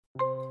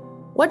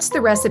What's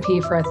the recipe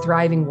for a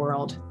thriving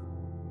world?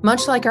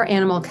 Much like our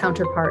animal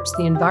counterparts,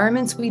 the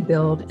environments we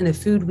build and the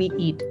food we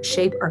eat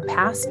shape our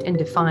past and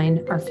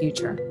define our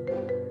future.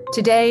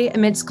 Today,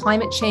 amidst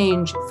climate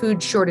change,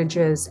 food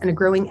shortages, and a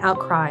growing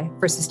outcry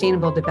for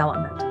sustainable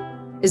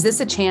development, is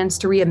this a chance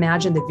to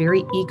reimagine the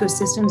very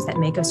ecosystems that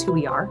make us who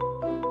we are?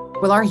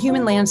 Will our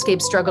human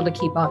landscape struggle to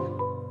keep up?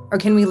 Or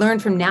can we learn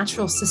from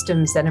natural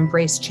systems that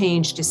embrace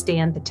change to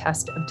stand the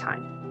test of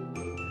time?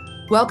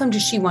 Welcome to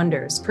She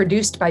Wonders,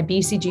 produced by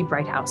BCG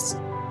Brighthouse,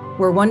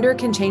 where wonder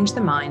can change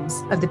the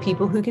minds of the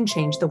people who can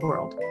change the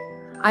world.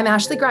 I'm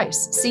Ashley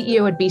Grice,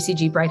 CEO at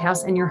BCG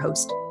Brighthouse and your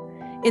host.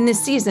 In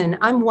this season,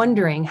 I'm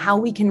wondering how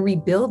we can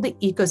rebuild the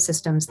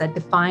ecosystems that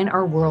define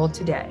our world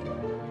today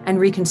and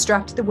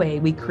reconstruct the way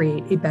we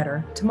create a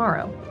better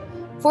tomorrow.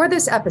 For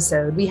this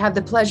episode, we have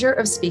the pleasure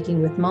of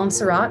speaking with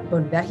Montserrat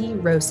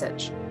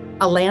Bonvehy-Rosic,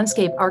 a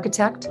landscape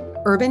architect,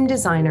 urban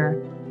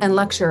designer, and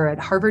lecturer at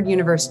Harvard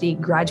University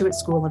Graduate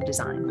School of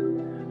Design.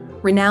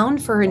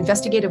 Renowned for her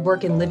investigative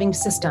work in living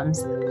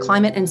systems,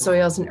 climate and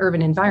soils, and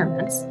urban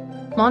environments,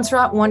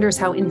 Montserrat wonders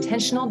how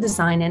intentional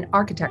design and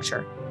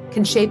architecture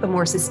can shape a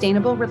more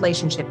sustainable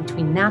relationship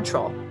between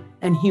natural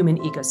and human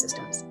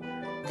ecosystems.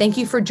 Thank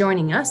you for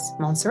joining us,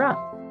 Montserrat.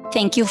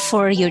 Thank you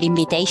for your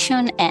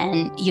invitation,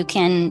 and you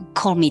can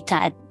call me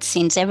Tat,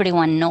 since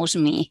everyone knows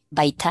me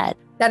by Tat.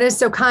 That is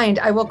so kind.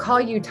 I will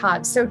call you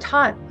Tat. So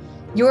Tat,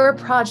 your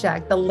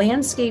project, The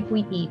Landscape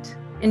We Eat,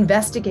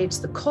 investigates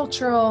the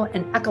cultural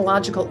and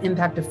ecological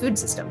impact of food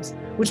systems,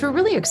 which we're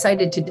really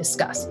excited to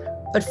discuss.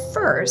 But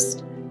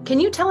first,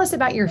 can you tell us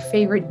about your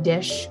favorite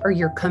dish or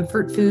your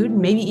comfort food,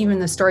 maybe even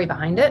the story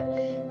behind it,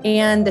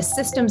 and the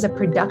systems of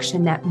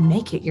production that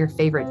make it your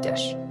favorite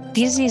dish?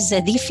 This is a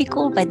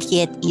difficult but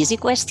yet easy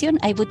question.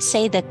 I would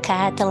say the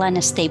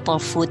Catalan staple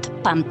food,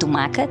 pa amb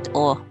tomàquet,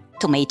 or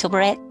tomato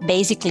bread,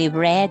 basically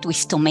bread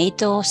with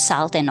tomato,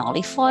 salt, and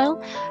olive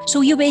oil. So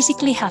you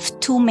basically have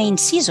two main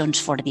seasons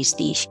for this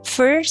dish.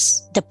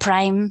 First, the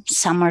prime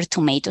summer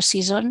tomato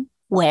season,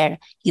 where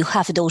you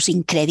have those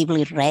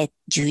incredibly red,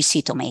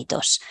 juicy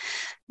tomatoes.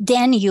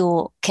 Then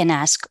you can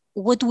ask,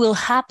 what will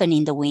happen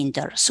in the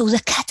winter? So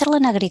the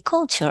Catalan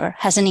agriculture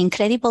has an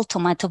incredible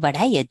tomato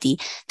variety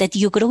that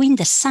you grow in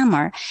the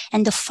summer,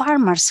 and the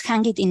farmers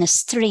hang it in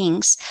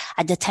strings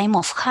at the time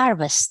of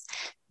harvest.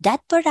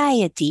 That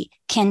variety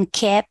can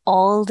keep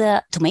all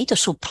the tomato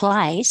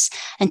supplies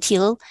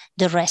until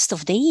the rest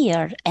of the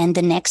year and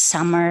the next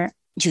summer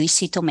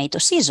juicy tomato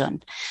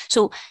season.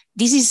 So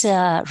this is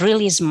a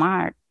really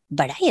smart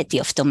variety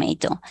of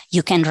tomato.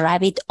 You can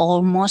wrap it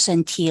almost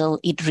until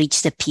it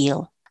reaches the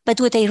peel.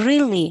 But what I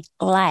really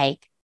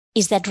like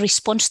is that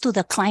response to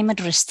the climate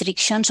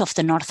restrictions of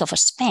the north of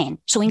Spain.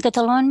 So in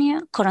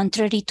Catalonia,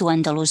 contrary to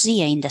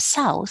Andalusia in the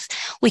south,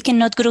 we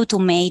cannot grow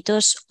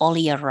tomatoes all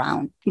year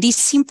round. This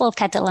simple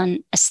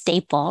Catalan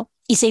staple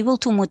is able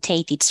to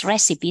mutate its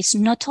recipes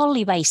not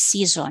only by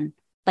season,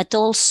 but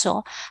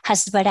also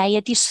has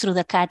varieties through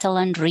the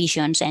Catalan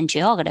regions and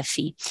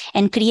geography,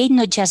 and create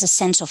not just a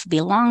sense of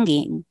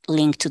belonging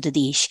linked to the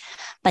dish,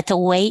 but a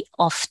way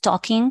of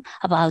talking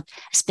about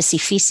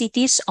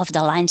specificities of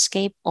the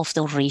landscape of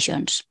those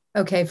regions.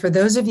 Okay, for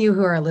those of you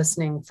who are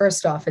listening,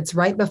 first off, it's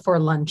right before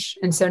lunch.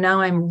 And so now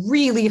I'm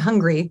really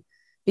hungry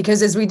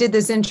because as we did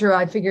this intro,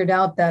 I figured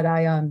out that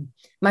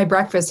my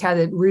breakfast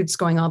had roots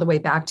going all the way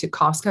back to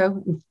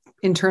Costco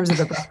in terms of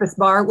the breakfast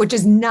bar, which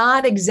is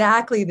not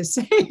exactly the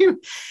same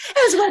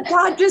as what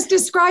God just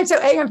described. So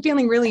I'm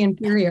feeling really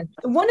inferior.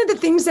 One of the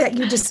things that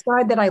you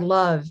described that I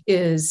love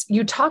is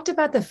you talked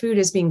about the food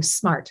as being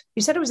smart.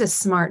 You said it was a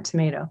smart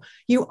tomato.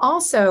 You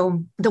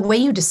also, the way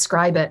you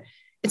describe it,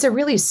 it's a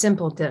really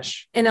simple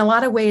dish. In a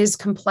lot of ways,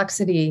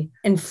 complexity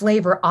and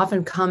flavor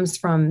often comes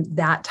from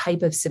that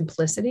type of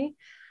simplicity.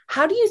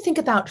 How do you think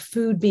about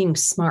food being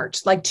smart?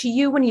 Like to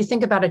you, when you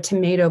think about a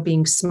tomato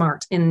being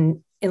smart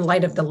in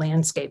light of the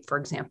landscape, for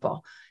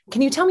example,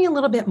 can you tell me a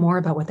little bit more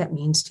about what that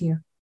means to you?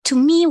 To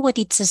me, what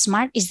it's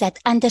smart is that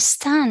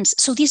understands,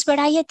 so this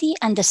variety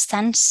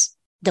understands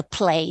the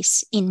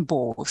place in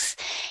both,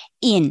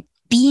 in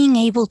being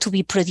able to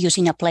be produced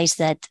in a place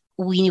that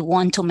we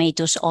want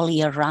tomatoes all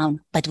year round,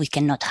 but we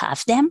cannot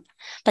have them.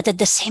 But at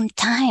the same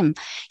time,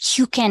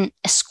 you can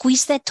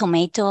squeeze that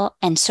tomato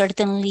and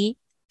certainly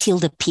till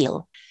the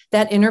peel.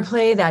 That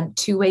interplay, that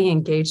two-way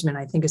engagement,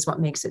 I think is what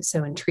makes it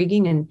so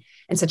intriguing and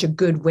such a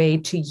good way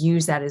to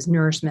use that as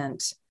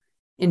nourishment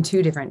in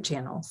two different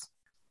channels.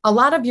 A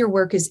lot of your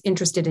work is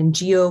interested in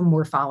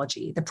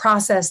geomorphology, the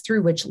process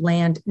through which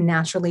land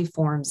naturally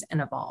forms and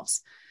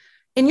evolves.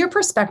 In your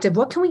perspective,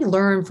 what can we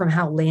learn from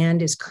how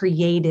land is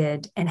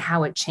created and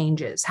how it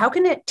changes? How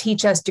can it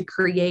teach us to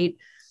create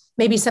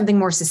maybe something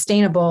more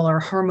sustainable or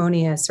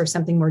harmonious or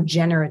something more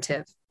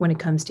generative when it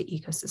comes to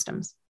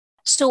ecosystems?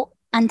 So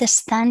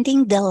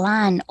understanding the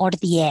land or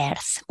the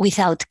earth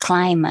without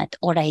climate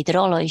or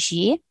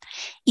hydrology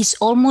is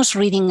almost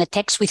reading a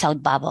text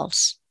without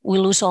bubbles. We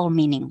lose all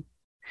meaning.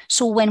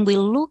 So when we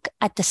look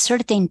at a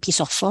certain piece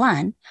of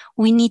land,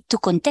 we need to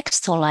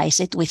contextualize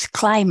it with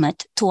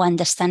climate to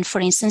understand, for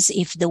instance,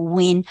 if the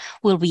wind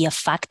will be a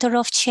factor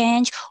of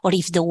change or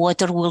if the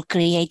water will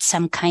create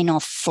some kind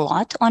of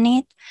flood on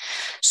it.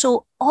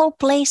 So all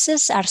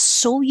places are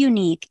so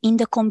unique in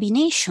the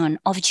combination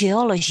of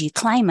geology,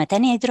 climate,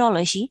 and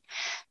hydrology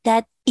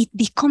that it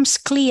becomes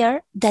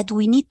clear that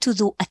we need to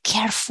do a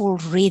careful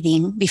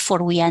reading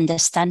before we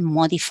understand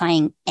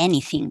modifying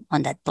anything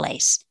on that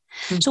place.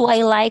 So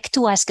I like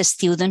to ask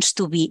students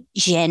to be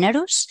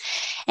generous.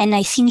 And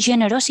I think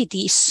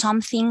generosity is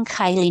something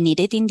highly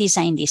needed in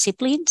design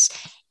disciplines.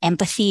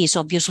 Empathy is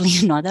obviously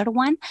another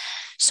one.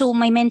 So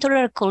my mentor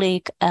or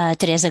colleague,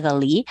 Teresa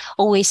Gali,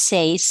 always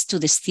says to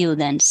the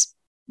students,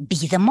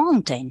 be the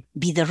mountain,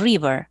 be the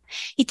river.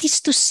 It is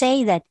to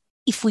say that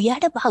if we are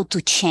about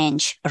to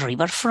change a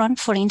riverfront,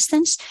 for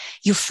instance,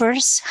 you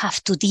first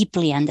have to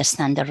deeply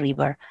understand the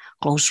river,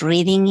 close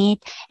reading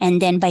it,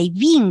 and then by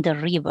being the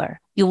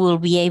river, you will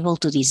be able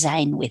to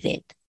design with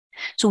it.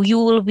 So you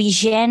will be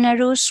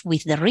generous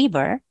with the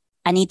river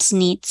and its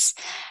needs,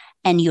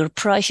 and your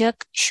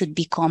project should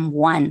become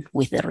one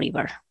with the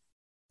river.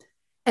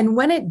 And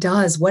when it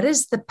does, what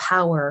is the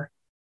power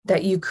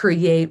that you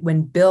create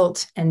when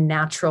built and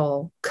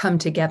natural come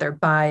together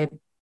by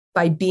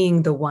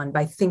being the one,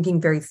 by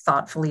thinking very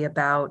thoughtfully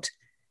about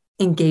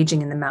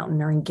engaging in the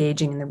mountain or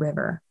engaging in the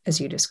river,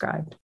 as you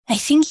described? I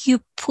think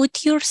you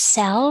put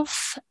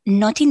yourself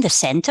not in the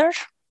center,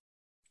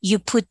 you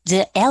put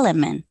the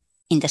element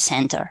in the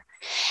center.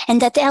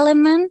 And that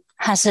element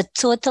has a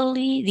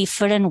totally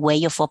different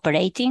way of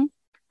operating,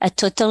 a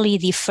totally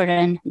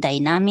different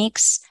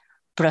dynamics,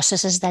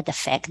 processes that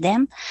affect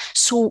them.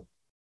 So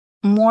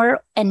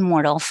more and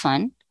more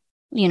often,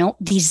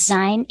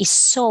 design is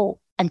so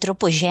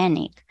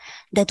anthropogenic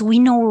that we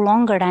no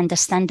longer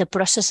understand the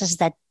processes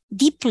that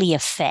deeply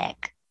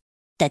affect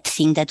that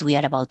thing that we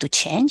are about to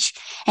change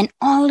and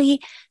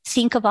only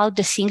think about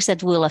the things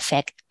that will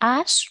affect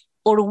us,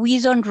 or we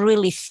don't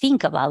really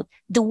think about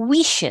the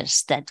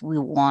wishes that we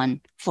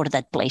want for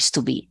that place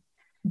to be.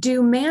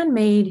 Do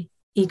man-made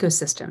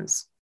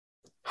ecosystems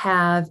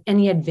have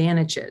any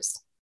advantages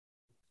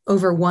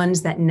over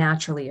ones that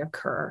naturally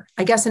occur?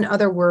 I guess, in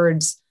other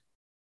words,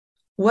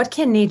 what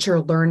can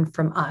nature learn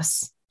from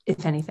us,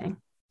 if anything?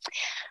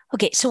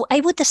 Okay, so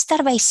I would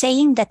start by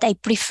saying that I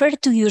prefer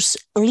to use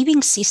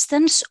living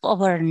systems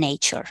over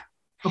nature.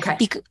 Okay.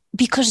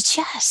 Because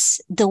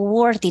just the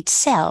word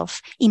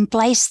itself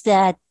implies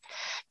that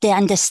the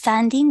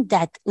understanding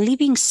that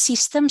living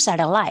systems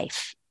are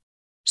alive,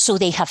 so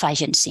they have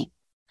agency.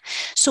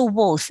 So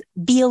both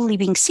built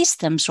living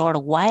systems or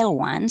wild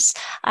ones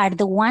are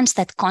the ones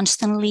that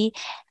constantly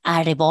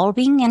are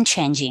evolving and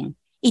changing.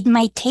 It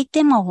might take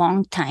them a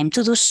long time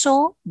to do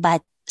so,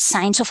 but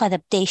signs of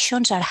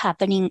adaptations are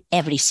happening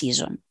every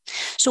season.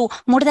 So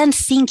more than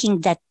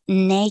thinking that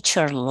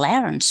nature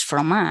learns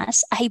from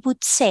us, I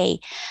would say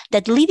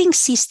that living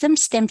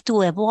systems tend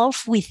to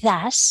evolve with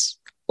us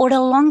or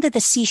along the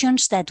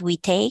decisions that we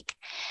take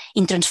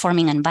in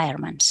transforming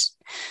environments.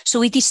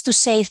 So it is to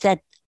say that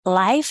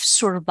life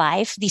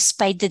survives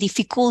despite the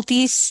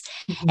difficulties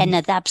and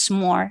adapts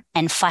more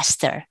and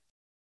faster.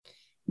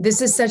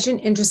 This is such an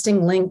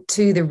interesting link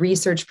to the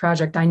research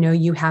project I know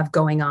you have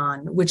going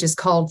on, which is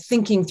called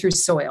Thinking Through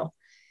Soil,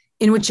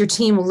 in which your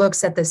team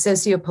looks at the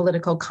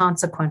socio-political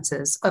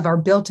consequences of our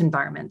built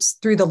environments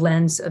through the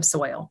lens of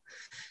soil.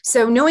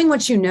 So knowing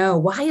what you know,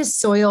 why is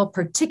soil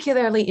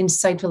particularly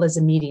insightful as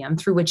a medium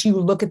through which you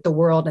look at the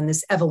world and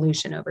this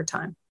evolution over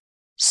time?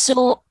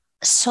 So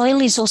soil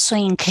is also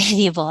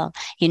incredible,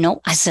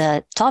 as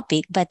a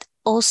topic, but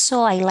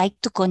also I like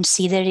to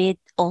consider it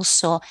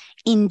also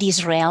in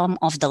this realm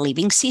of the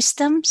living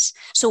systems.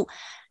 So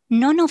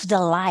none of the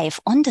life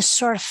on the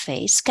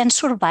surface can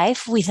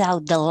survive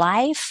without the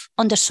life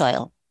on the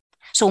soil.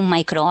 So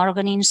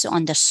microorganisms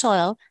on the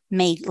soil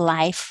make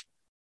life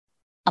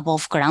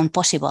above ground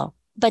possible.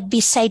 But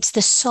besides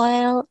the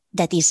soil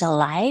that is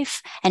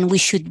alive, and we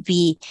should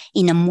be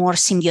in a more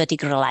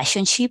symbiotic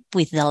relationship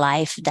with the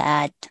life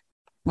that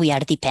we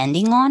are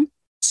depending on,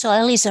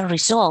 soil is a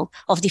result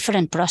of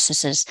different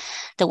processes.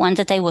 The one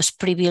that I was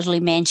previously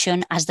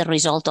mentioned as the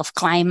result of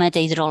climate,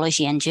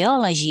 hydrology, and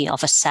geology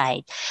of a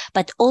site,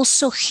 but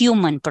also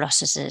human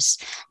processes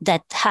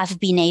that have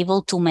been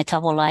able to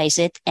metabolize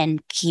it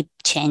and keep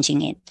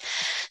changing it.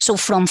 So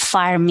from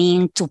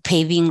farming to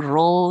paving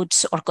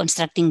roads or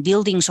constructing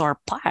buildings or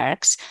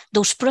parks,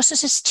 those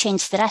processes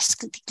change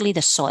drastically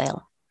the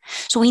soil.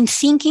 So in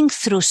thinking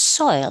through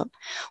soil,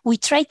 we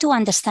try to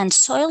understand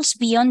soils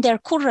beyond their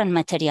current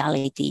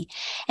materiality.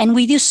 And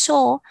we do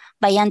so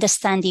by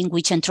understanding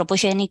which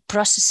anthropogenic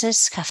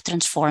processes have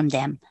transformed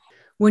them.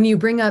 When you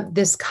bring up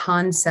this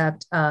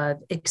concept of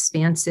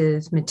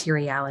expansive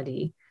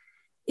materiality,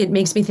 it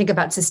makes me think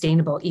about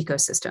sustainable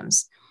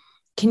ecosystems.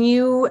 Can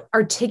you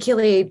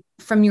articulate,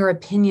 from your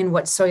opinion,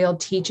 what soil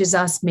teaches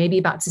us maybe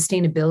about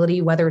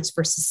sustainability, whether it's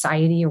for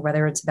society or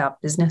whether it's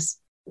about business?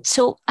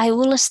 So I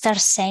will start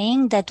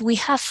saying that we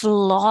have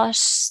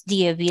lost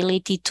the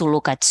ability to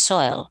look at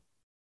soil.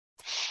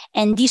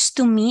 And this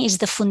to me is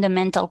the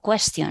fundamental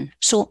question.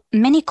 So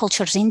many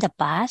cultures in the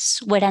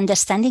past were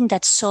understanding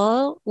that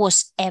soil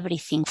was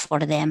everything for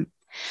them.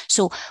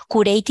 So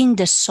curating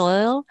the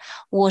soil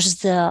was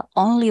the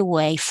only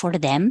way for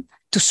them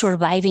to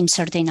survive in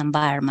certain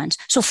environments.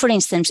 So for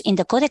instance, in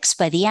the Codex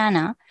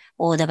Badiana,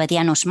 or the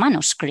Badianos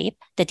manuscript,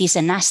 that is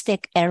an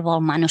Aztec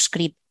herbal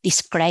manuscript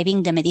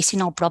describing the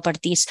medicinal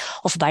properties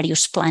of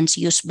various plants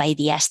used by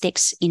the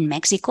Aztecs in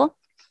Mexico,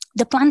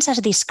 the plants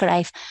are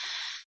described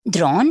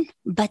drawn,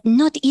 but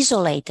not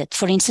isolated.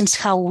 For instance,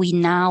 how we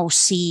now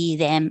see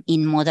them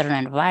in modern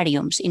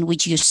herbariums, in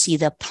which you see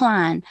the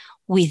plant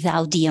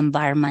without the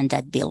environment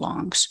that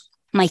belongs.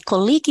 My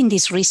colleague in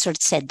this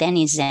research, Seth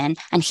Denizen,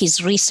 and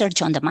his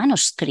research on the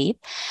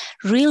manuscript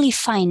really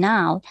find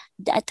out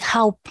that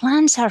how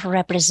plants are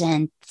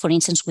represented, for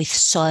instance, with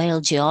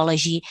soil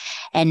geology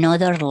and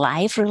other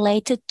life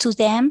related to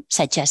them,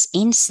 such as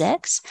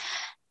insects,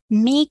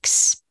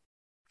 makes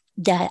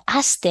the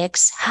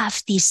Aztecs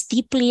have this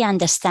deeply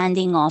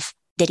understanding of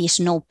there is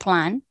no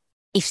plant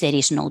if there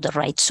is no the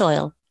right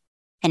soil.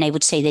 And I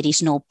would say there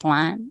is no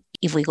plant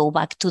if we go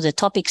back to the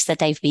topics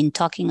that I've been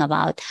talking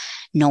about,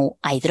 no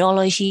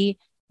hydrology,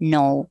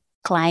 no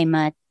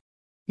climate,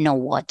 no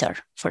water,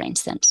 for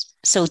instance.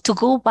 So to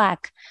go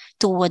back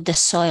to what the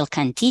soil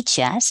can teach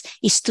us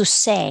is to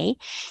say,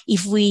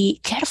 if we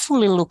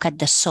carefully look at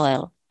the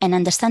soil and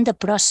understand the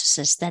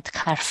processes that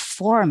have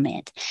formed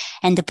it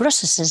and the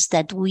processes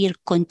that we're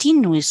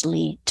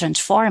continuously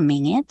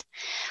transforming it,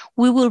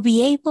 we will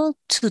be able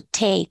to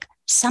take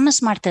some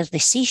smarter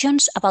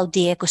decisions about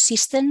the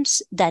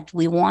ecosystems that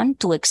we want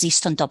to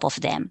exist on top of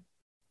them.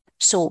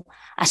 So,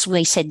 as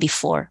we said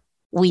before,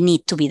 we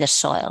need to be the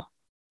soil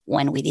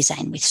when we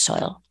design with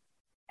soil.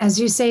 As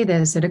you say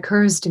this, it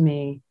occurs to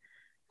me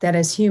that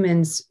as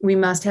humans, we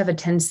must have a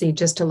tendency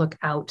just to look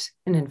out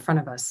and in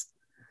front of us.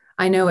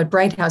 I know at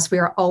Bright House, we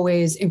are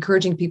always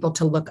encouraging people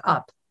to look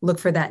up, look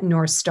for that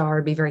North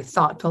Star, be very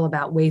thoughtful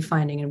about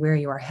wayfinding and where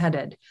you are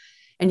headed.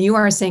 And you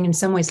are saying in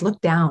some ways,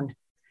 look down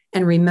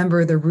and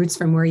remember the roots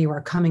from where you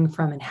are coming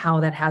from and how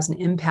that has an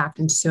impact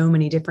in so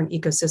many different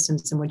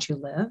ecosystems in which you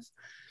live.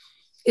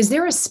 Is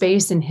there a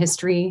space in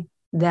history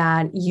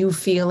that you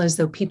feel as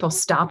though people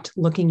stopped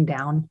looking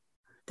down,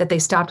 that they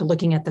stopped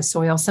looking at the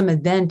soil, some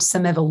event,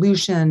 some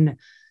evolution,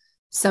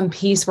 some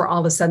piece where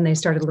all of a sudden they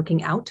started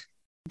looking out?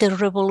 The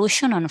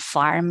revolution on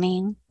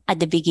farming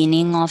at the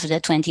beginning of the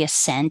 20th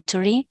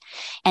century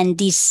and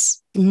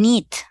this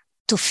need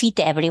to feed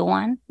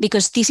everyone,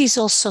 because this is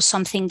also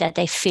something that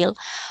I feel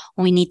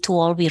we need to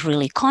all be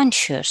really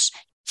conscious.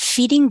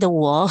 Feeding the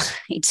world,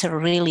 it's a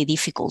really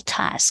difficult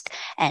task.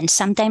 And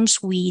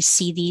sometimes we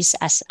see this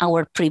as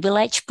our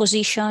privileged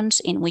positions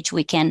in which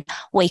we can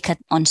wake up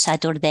on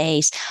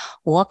Saturdays,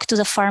 walk to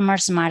the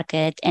farmer's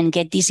market and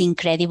get this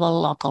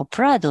incredible local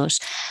produce.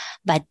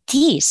 But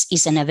this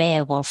isn't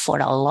available for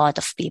a lot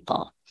of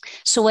people.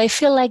 So I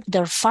feel like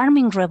the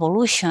farming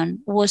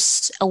revolution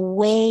was a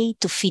way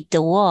to feed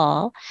the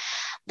world,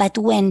 but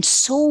went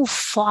so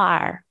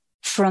far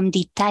from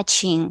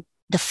detaching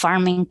the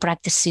farming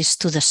practices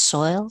to the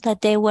soil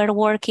that they were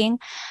working,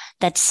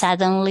 that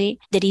suddenly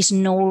there is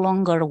no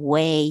longer a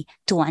way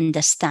to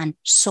understand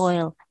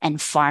soil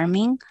and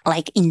farming,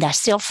 like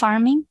industrial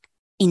farming,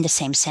 in the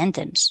same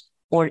sentence,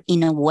 or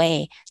in a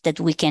way that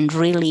we can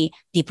really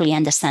deeply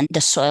understand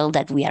the soil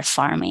that we are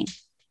farming.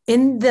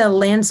 In the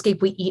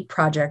Landscape We Eat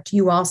project,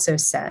 you also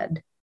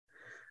said,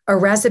 a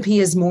recipe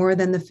is more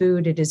than the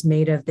food it is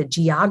made of. The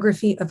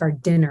geography of our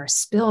dinner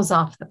spills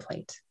off the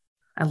plate.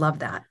 I love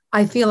that.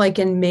 I feel like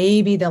in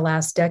maybe the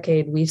last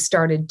decade, we've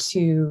started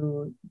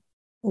to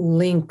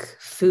link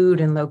food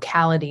and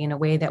locality in a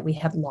way that we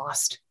have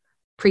lost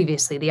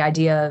previously. The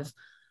idea of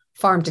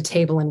farm to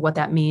table and what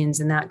that means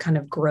and that kind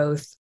of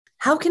growth.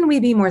 How can we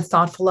be more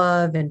thoughtful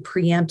of and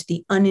preempt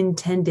the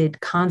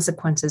unintended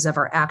consequences of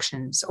our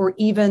actions, or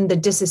even the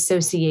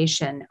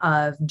disassociation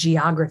of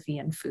geography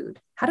and food?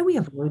 How do we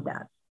avoid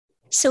that?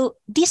 So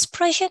this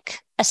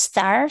project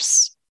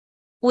starts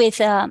with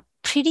a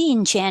pretty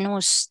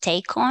ingenuous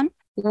take on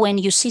when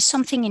you see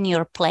something in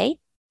your plate,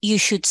 you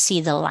should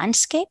see the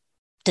landscape,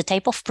 the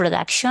type of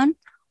production,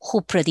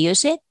 who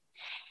produced it,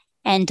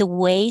 and the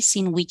ways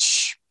in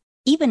which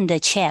even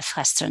the chef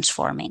has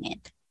transforming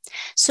it.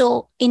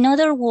 So in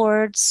other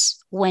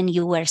words, when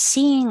you were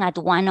seeing at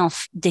one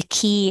of the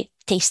key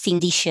tasting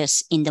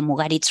dishes in the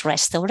Mugaritz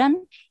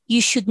restaurant,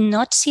 you should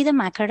not see the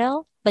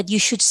mackerel, but you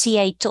should see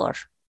Aitor,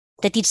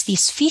 that it's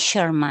this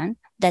fisherman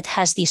that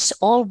has this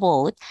old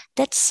boat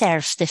that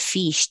serves the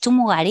fish to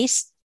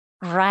Mugaritz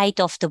right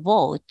off the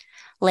boat,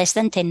 less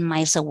than 10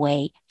 miles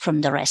away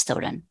from the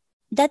restaurant.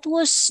 That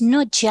was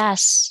not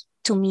just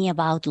to me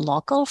about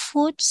local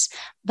foods,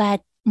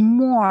 but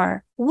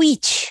more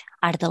which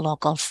are the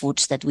local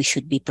foods that we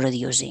should be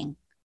producing.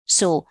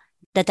 So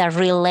that are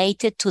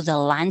related to the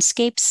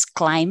landscapes,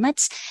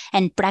 climates,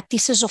 and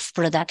practices of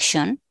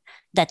production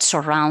that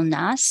surround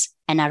us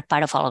and are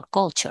part of our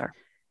culture.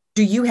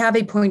 Do you have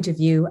a point of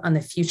view on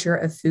the future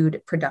of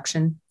food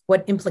production?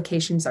 What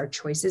implications our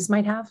choices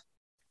might have?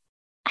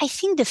 I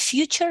think the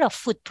future of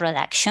food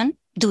production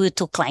due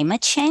to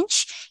climate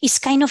change is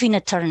kind of in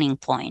a turning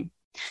point.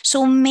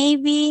 So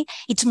maybe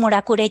it's more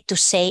accurate to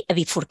say a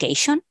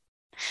bifurcation.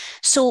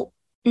 So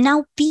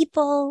now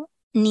people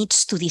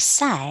needs to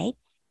decide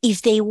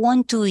if they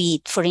want to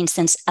eat, for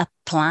instance, a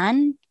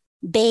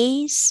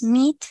plant-based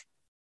meat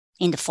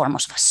in the form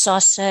of a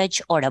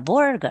sausage or a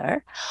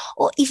burger,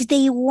 or if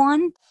they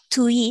want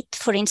to eat,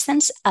 for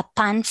instance, a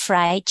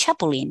pan-fried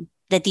chapulín,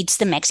 that it's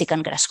the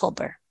Mexican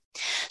grasshopper.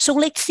 So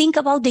let's think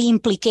about the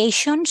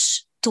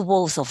implications to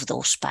both of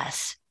those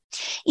paths.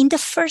 In the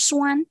first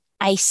one,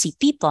 I see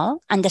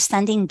people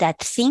understanding that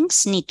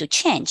things need to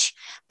change,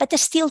 but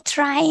still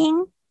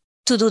trying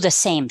to do the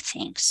same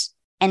things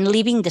and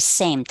living the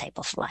same type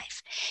of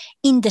life.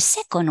 In the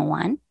second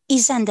one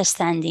is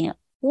understanding,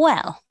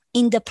 well,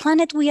 in the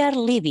planet we are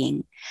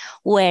living,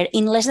 where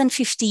in less than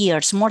 50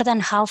 years, more than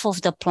half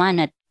of the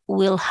planet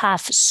will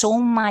have so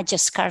much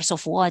scarce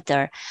of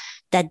water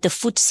that the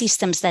food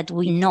systems that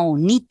we know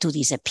need to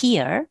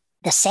disappear.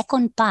 The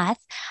second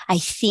path, I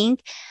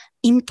think,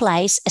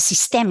 implies a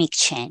systemic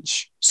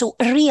change. So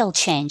a real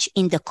change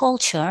in the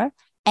culture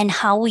and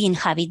how we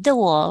inhabit the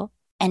world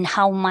and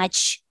how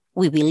much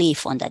we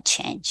believe on that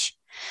change.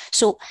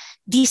 So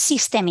this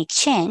systemic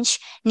change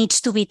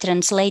needs to be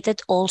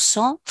translated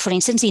also, for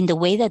instance, in the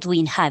way that we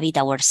inhabit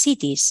our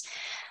cities,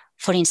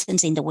 for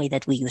instance, in the way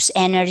that we use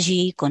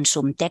energy,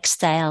 consume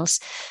textiles.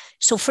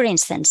 So for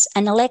instance,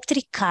 an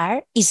electric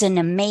car is an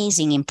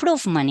amazing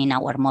improvement in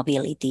our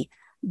mobility,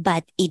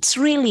 but it's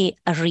really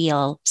a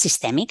real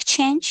systemic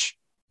change?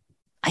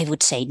 I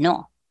would say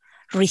no.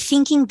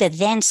 Rethinking the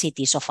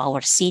densities of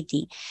our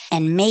city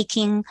and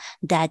making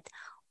that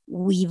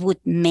we would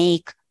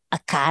make a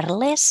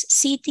carless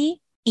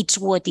city, it's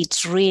what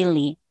it's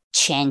really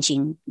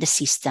changing the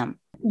system.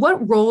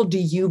 What role do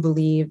you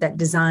believe that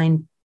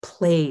design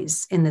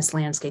plays in this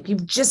landscape?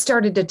 You've just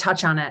started to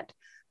touch on it,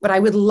 but I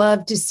would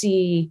love to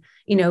see,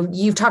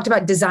 you've talked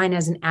about design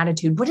as an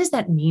attitude. What does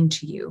that mean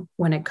to you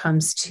when it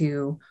comes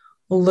to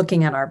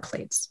looking at our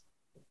plates?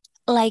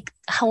 Like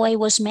how I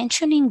was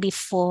mentioning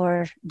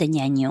before the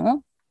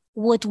Ñañú,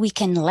 what we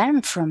can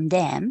learn from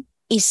them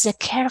is a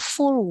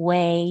careful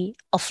way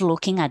of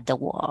looking at the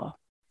world.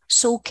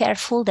 So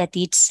careful that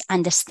it's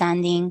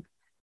understanding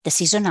the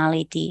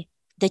seasonality,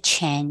 the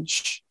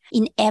change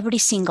in every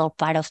single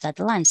part of that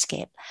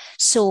landscape.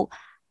 So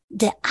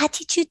the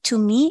attitude to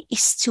me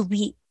is to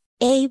be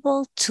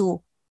able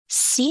to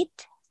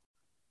sit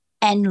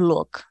and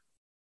look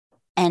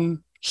and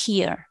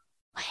hear.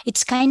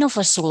 It's kind of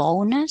a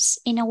slowness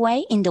in a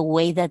way, in the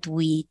way that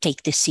we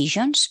take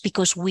decisions,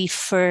 because we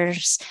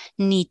first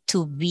need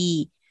to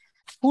be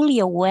fully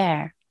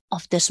aware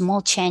of the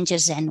small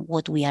changes and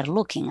what we are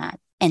looking at.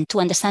 And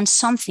to understand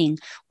something,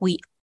 we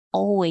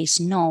always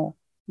know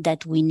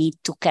that we need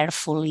to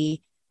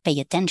carefully pay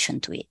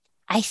attention to it.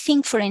 I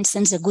think, for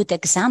instance, a good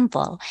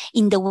example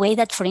in the way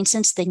that, for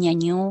instance, the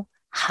Ñañú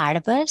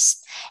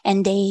harvest,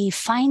 and they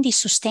find this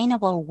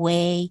sustainable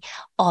way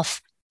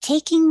of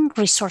taking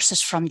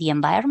resources from the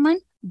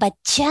environment, but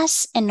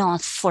just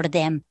enough for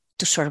them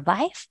to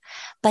survive,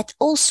 but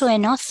also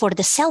enough for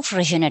the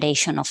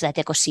self-regeneration of that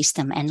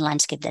ecosystem and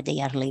landscape that they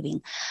are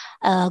living.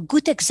 A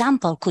good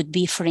example could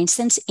be, for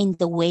instance, in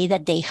the way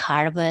that they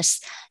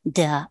harvest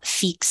the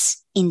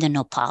figs in the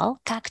nopal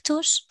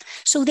cactus.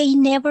 So they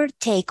never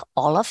take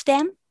all of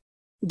them.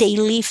 They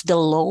leave the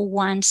low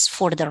ones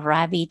for the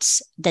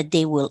rabbits that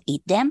they will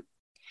eat them.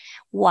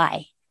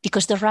 Why?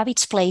 Because the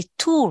rabbits play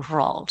two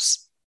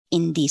roles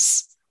in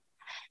this.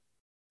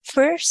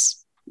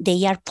 First,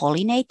 they are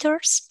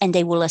pollinators and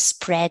they will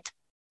spread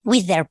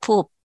with their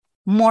poop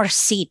more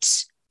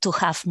seeds to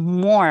have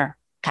more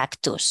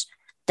cactus.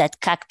 That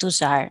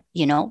cactus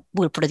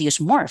will produce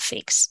more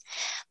figs.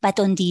 But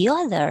on the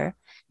other,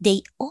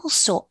 they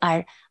also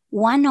are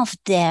one of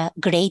the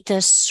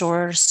greatest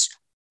source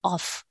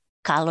of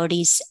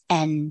calories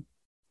and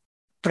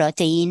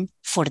protein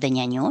for the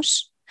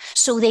Ñañús.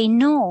 So they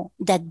know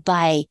that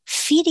by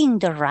feeding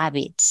the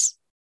rabbits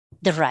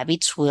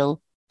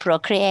will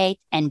procreate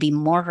and be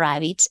more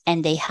rabbits,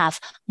 and they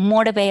have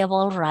more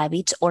available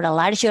rabbits or a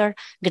larger,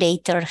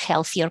 greater,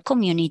 healthier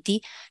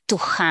community to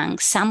hang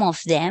some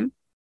of them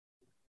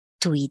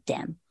to eat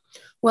them.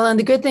 Well, and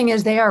the good thing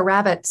is they are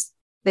rabbits.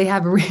 They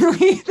have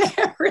really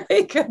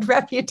good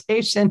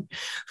reputation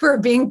for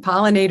being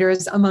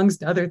pollinators,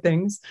 amongst other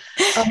things.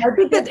 I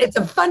think that it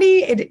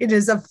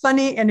is a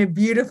funny and a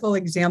beautiful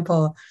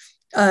example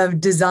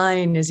of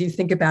design as you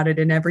think about it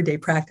in everyday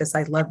practice.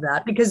 I love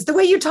that because the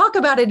way you talk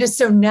about it is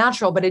so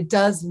natural, but it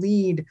does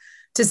lead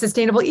to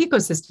sustainable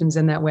ecosystems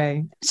in that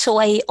way. So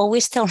I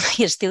always tell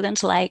my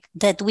students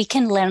that we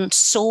can learn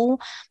so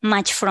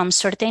much from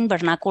certain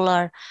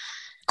vernacular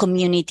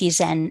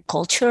communities and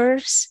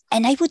cultures.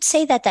 And I would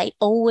say that I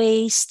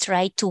always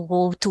try to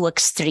go to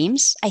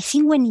extremes. I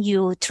think when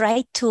you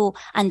try to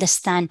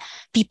understand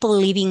people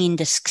living in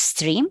the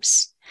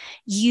extremes,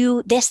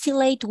 you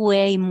distillate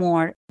way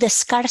more. The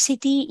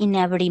scarcity in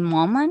every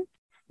moment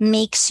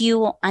makes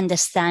you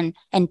understand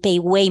and pay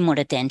way more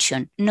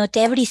attention. Not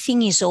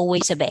everything is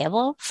always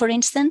available, for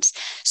instance.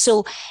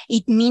 So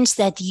it means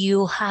that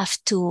you have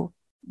to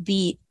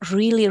be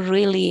really,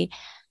 really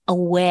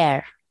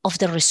aware of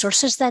the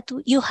resources that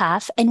you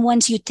have. And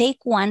once you take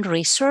one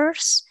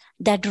resource,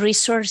 that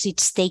resource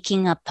it's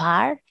taken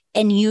apart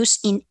and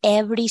used in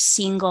every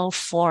single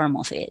form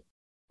of it.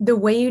 The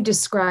way you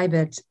describe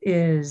it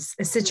is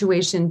a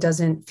situation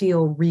doesn't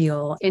feel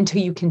real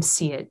until you can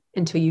see it,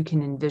 until you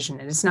can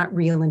envision it. It's not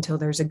real until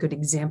there's a good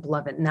example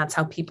of it. And that's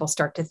how people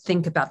start to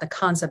think about the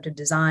concept of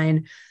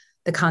design,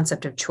 the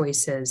concept of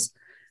choices.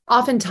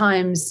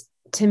 Oftentimes,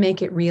 to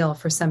make it real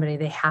for somebody,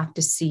 they have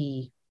to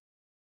see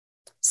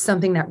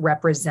something that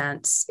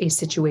represents a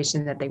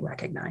situation that they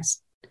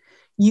recognize.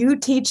 You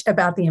teach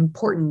about the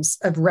importance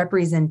of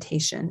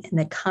representation in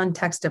the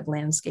context of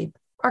landscape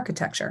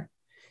architecture.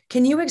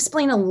 Can you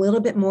explain a little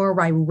bit more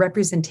why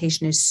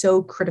representation is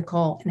so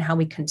critical in how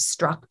we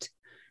construct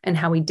and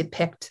how we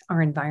depict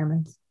our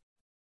environments?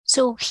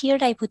 So here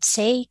I would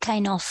say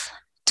kind of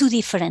two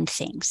different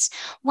things.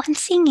 One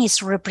thing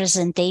is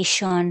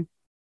representation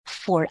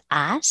for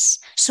us.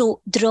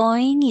 So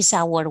drawing is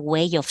our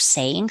way of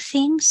saying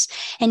things,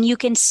 and you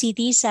can see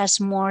this as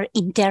more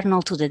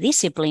internal to the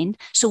discipline.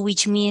 So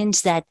which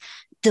means that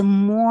the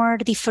more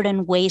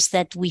different ways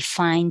that we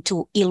find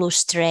to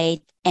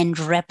illustrate and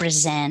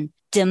represent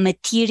the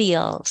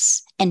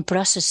materials and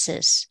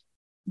processes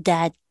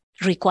that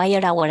require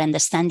our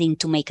understanding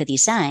to make a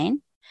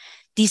design,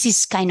 this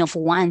is kind of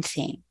one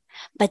thing.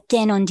 But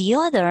then on the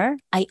other,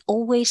 I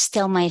always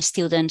tell my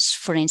students,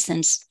 for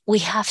instance, we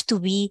have to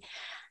be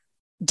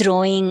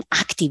drawing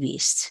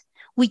activists,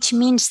 which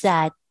means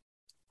that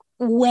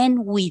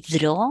when we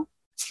draw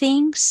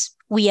things,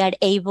 we are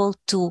able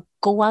to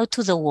go out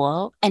to the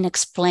world and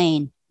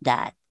explain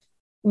that.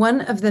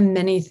 One of the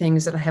many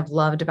things that I have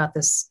loved about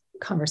this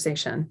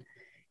conversation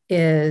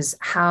is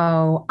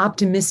how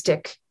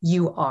optimistic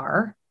you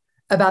are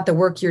about the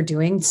work you're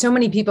doing. So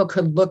many people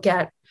could look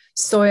at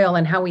soil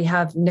and how we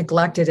have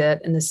neglected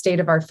it and the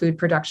state of our food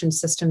production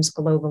systems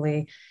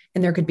globally,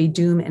 and there could be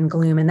doom and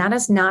gloom. And that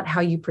is not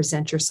how you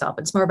present yourself.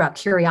 It's more about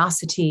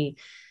curiosity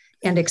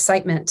and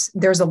excitement.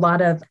 There's a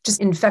lot of just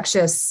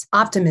infectious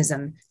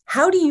optimism.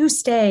 How do you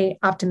stay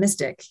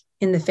optimistic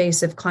in the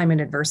face of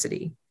climate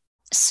adversity?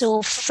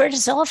 So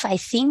first off, I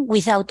think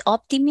without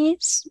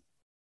optimism,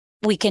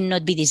 we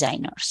cannot be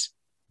designers,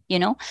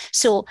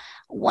 So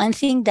one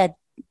thing that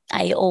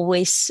I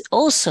always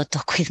also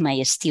talk with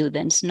my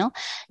students,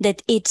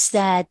 that it's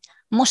that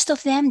most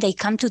of them, they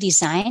come to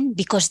design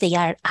because they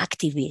are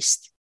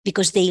activists,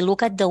 because they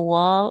look at the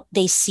wall,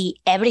 they see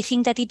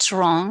everything that it's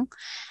wrong,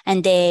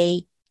 and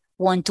they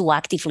want to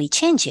actively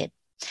change it.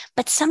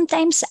 But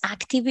sometimes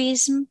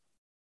activism,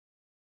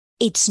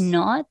 it's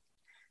not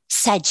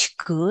such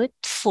good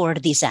for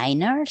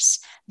designers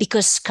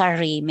because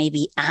carry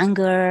maybe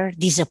anger,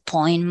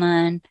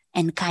 disappointment,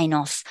 and kind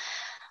of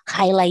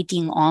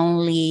highlighting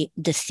only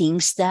the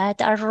things that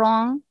are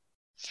wrong.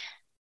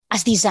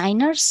 As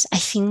designers, I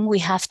think we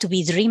have to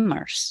be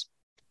dreamers.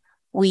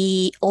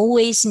 We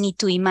always need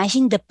to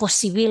imagine the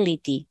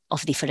possibility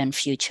of different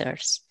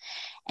futures.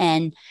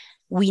 And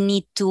we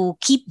need to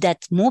keep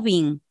that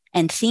moving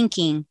and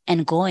thinking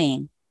and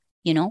going.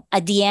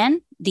 At the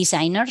end,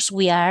 designers,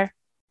 we are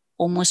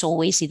almost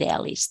always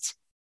idealists.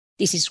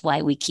 This is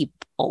why we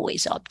keep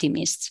always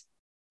optimists.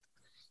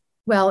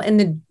 Well,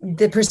 and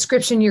the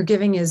prescription you're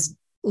giving is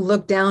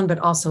look down, but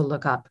also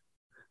look up,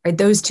 right?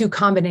 Those two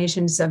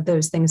combinations of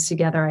those things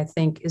together, I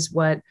think, is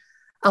what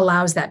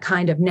allows that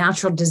kind of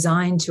natural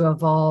design to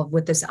evolve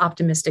with this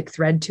optimistic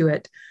thread to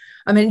it.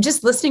 I mean,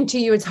 just listening to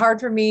you, it's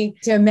hard for me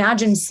to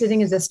imagine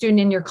sitting as a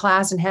student in your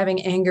class and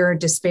having anger or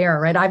despair,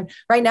 right?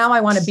 Right now, I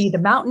want to be the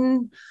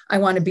mountain. I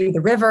want to be the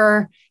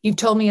river. You've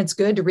told me it's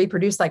good to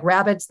reproduce like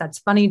rabbits. That's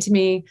funny to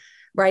me,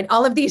 right?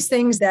 All of these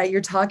things that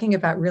you're talking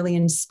about really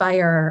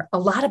inspire a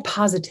lot of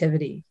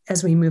positivity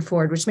as we move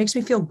forward, which makes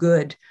me feel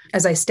good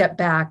as I step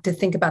back to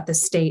think about the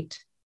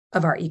state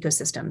of our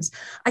ecosystems.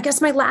 I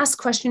guess my last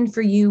question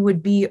for you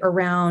would be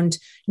around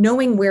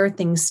knowing where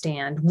things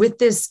stand with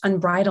this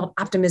unbridled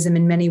optimism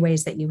in many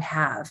ways that you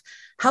have.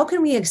 How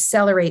can we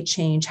accelerate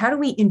change? How do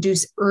we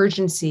induce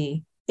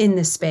urgency in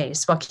this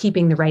space while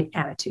keeping the right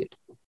attitude?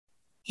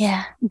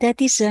 Yeah, that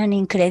is an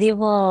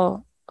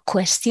incredible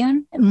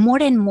question.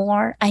 More and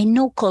more, I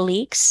know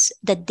colleagues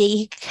that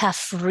they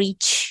have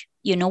reached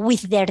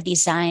with their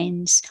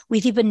designs,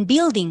 with even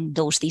building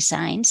those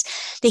designs,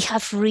 they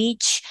have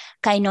reached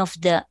kind of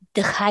the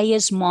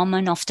highest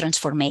moment of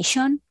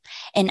transformation.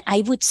 And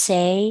I would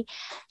say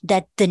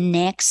that the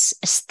next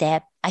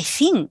step, I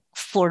think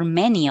for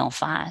many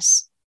of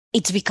us,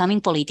 it's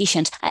becoming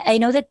politicians. I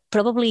know that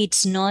probably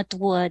it's not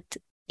what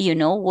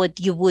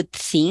you would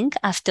think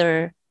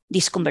after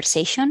this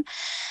conversation,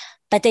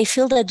 but I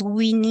feel that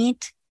we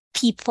need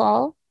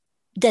people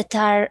that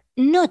are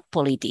not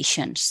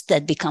politicians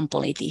that become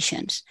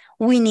politicians.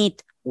 We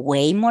need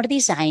way more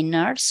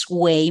designers,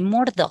 way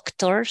more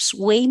doctors,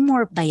 way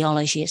more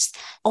biologists,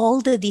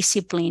 all the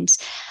disciplines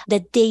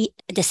that they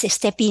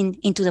step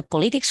into the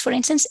politics, for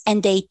instance,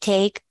 and they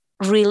take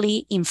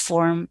really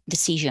informed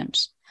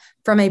decisions.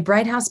 From a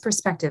Bright House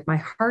perspective, my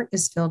heart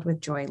is filled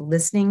with joy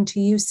listening to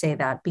you say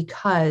that,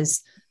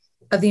 because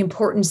of the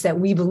importance that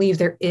we believe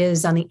there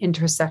is on the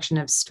intersection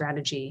of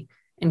strategy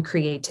and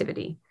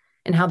creativity,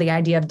 and how the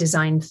idea of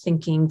design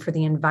thinking for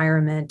the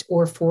environment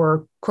or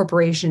for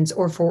corporations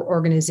or for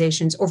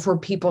organizations or for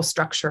people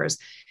structures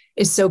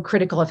is so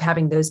critical of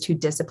having those two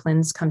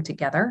disciplines come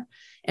together.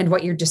 And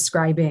what you're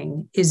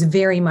describing is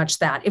very much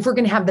that. If we're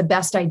going to have the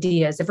best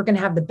ideas, if we're going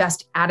to have the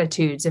best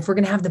attitudes, if we're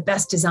going to have the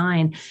best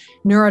design,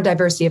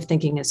 neurodiversity of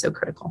thinking is so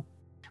critical.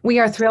 We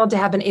are thrilled to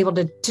have been able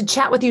to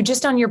chat with you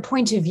just on your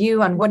point of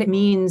view on what it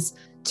means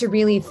to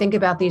really think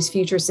about these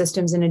future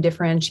systems in a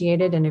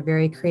differentiated and a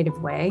very creative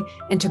way,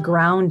 and to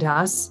ground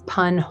us,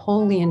 pun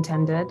wholly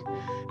intended,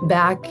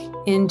 back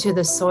into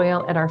the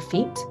soil at our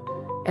feet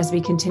as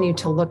we continue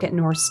to look at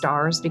North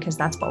Stars, because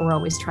that's what we're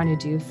always trying to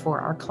do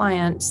for our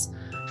clients,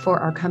 for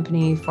our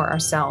company, for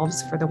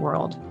ourselves, for the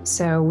world.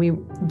 So we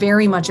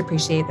very much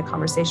appreciate the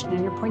conversation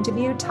and your point of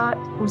view, Tot.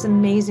 It was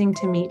amazing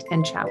to meet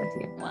and chat with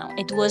you. Wow,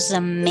 it was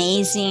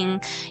amazing,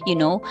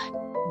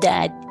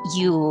 that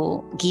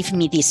you give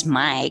me this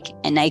mic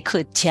and I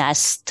could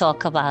just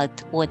talk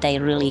about what I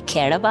really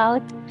care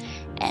about,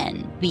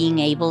 and being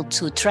able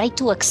to try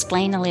to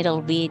explain a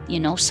little bit,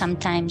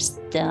 sometimes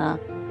the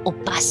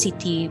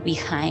opacity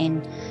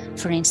behind,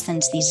 for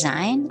instance,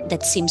 design,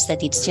 that seems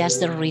that it's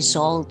just the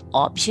result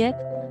object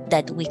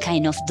that we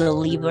kind of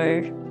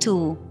deliver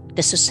to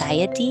the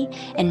society,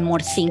 and more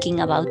thinking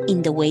about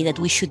in the way that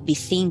we should be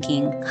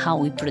thinking how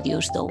we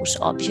produce those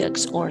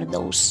objects or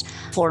those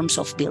forms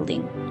of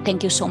building.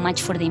 Thank you so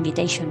much for the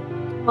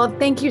invitation. Well,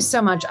 thank you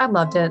so much. I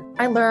loved it.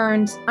 I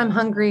learned. I'm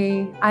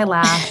hungry. I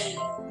laughed.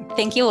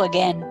 Thank you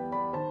again.